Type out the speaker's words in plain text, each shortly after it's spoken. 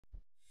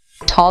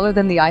taller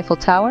than the Eiffel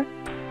Tower?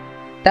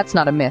 That's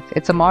not a myth,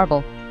 it's a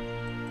marvel.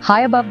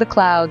 High above the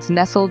clouds,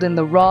 nestled in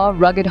the raw,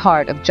 rugged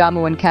heart of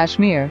Jammu and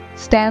Kashmir,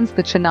 stands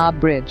the Chenab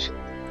Bridge,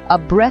 a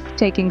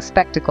breathtaking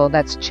spectacle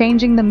that's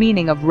changing the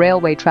meaning of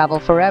railway travel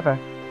forever.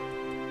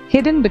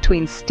 Hidden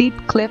between steep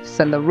cliffs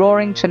and the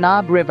roaring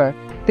Chenab River,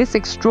 this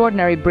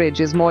extraordinary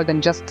bridge is more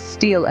than just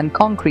steel and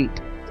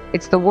concrete.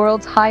 It's the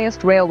world's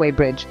highest railway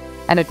bridge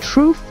and a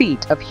true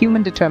feat of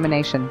human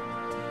determination.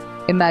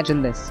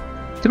 Imagine this,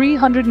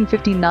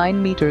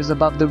 359 meters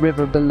above the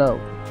river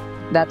below.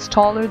 That's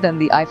taller than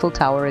the Eiffel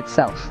Tower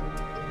itself.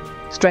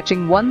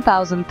 Stretching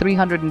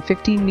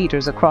 1,315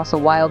 meters across a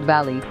wild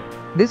valley,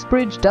 this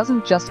bridge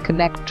doesn't just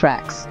connect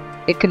tracks.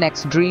 It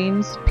connects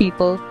dreams,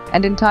 people,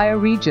 and entire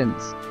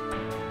regions.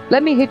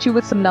 Let me hit you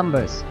with some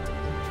numbers.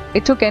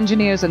 It took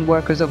engineers and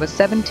workers over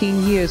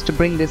 17 years to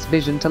bring this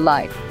vision to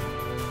life.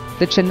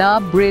 The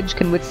Chenab Bridge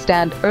can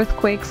withstand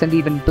earthquakes and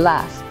even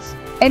blasts,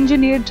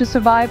 engineered to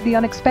survive the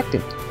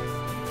unexpected.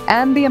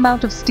 And the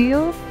amount of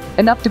steel?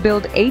 Enough to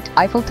build 8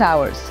 Eiffel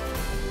Towers.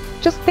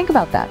 Just think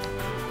about that.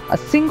 A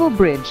single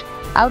bridge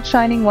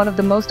outshining one of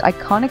the most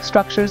iconic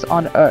structures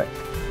on Earth.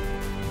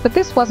 But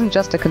this wasn't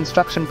just a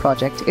construction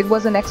project, it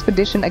was an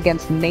expedition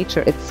against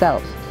nature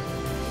itself.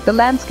 The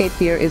landscape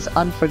here is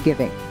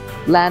unforgiving.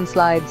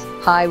 Landslides,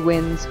 high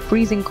winds,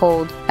 freezing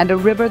cold, and a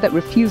river that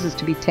refuses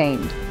to be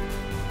tamed.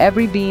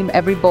 Every beam,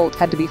 every bolt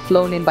had to be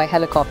flown in by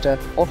helicopter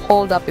or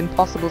hauled up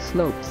impossible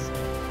slopes.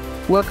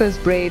 Workers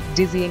braved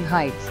dizzying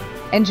heights.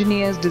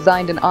 Engineers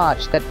designed an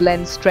arch that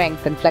blends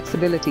strength and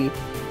flexibility,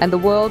 and the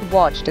world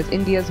watched as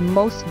India's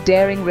most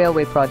daring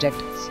railway project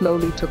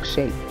slowly took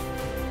shape.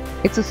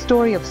 It's a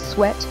story of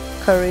sweat,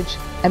 courage,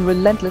 and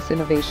relentless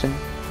innovation.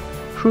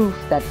 Proof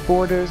that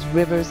borders,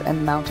 rivers,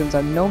 and mountains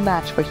are no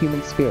match for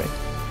human spirit.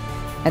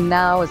 And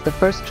now, as the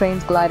first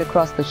trains glide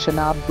across the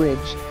Chenab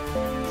Bridge,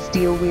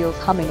 steel wheels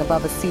humming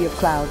above a sea of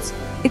clouds,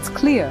 it's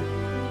clear.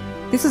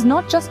 This is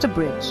not just a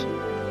bridge.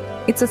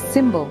 It's a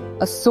symbol,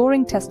 a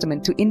soaring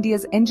testament to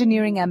India's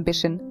engineering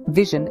ambition,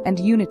 vision, and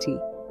unity.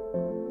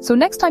 So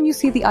next time you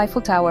see the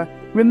Eiffel Tower,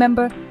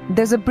 remember,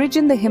 there's a bridge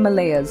in the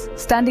Himalayas,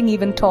 standing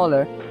even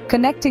taller,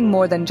 connecting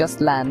more than just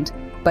land,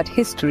 but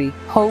history,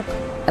 hope,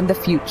 and the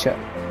future.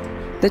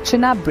 The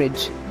Chenab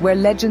Bridge, where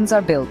legends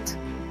are built.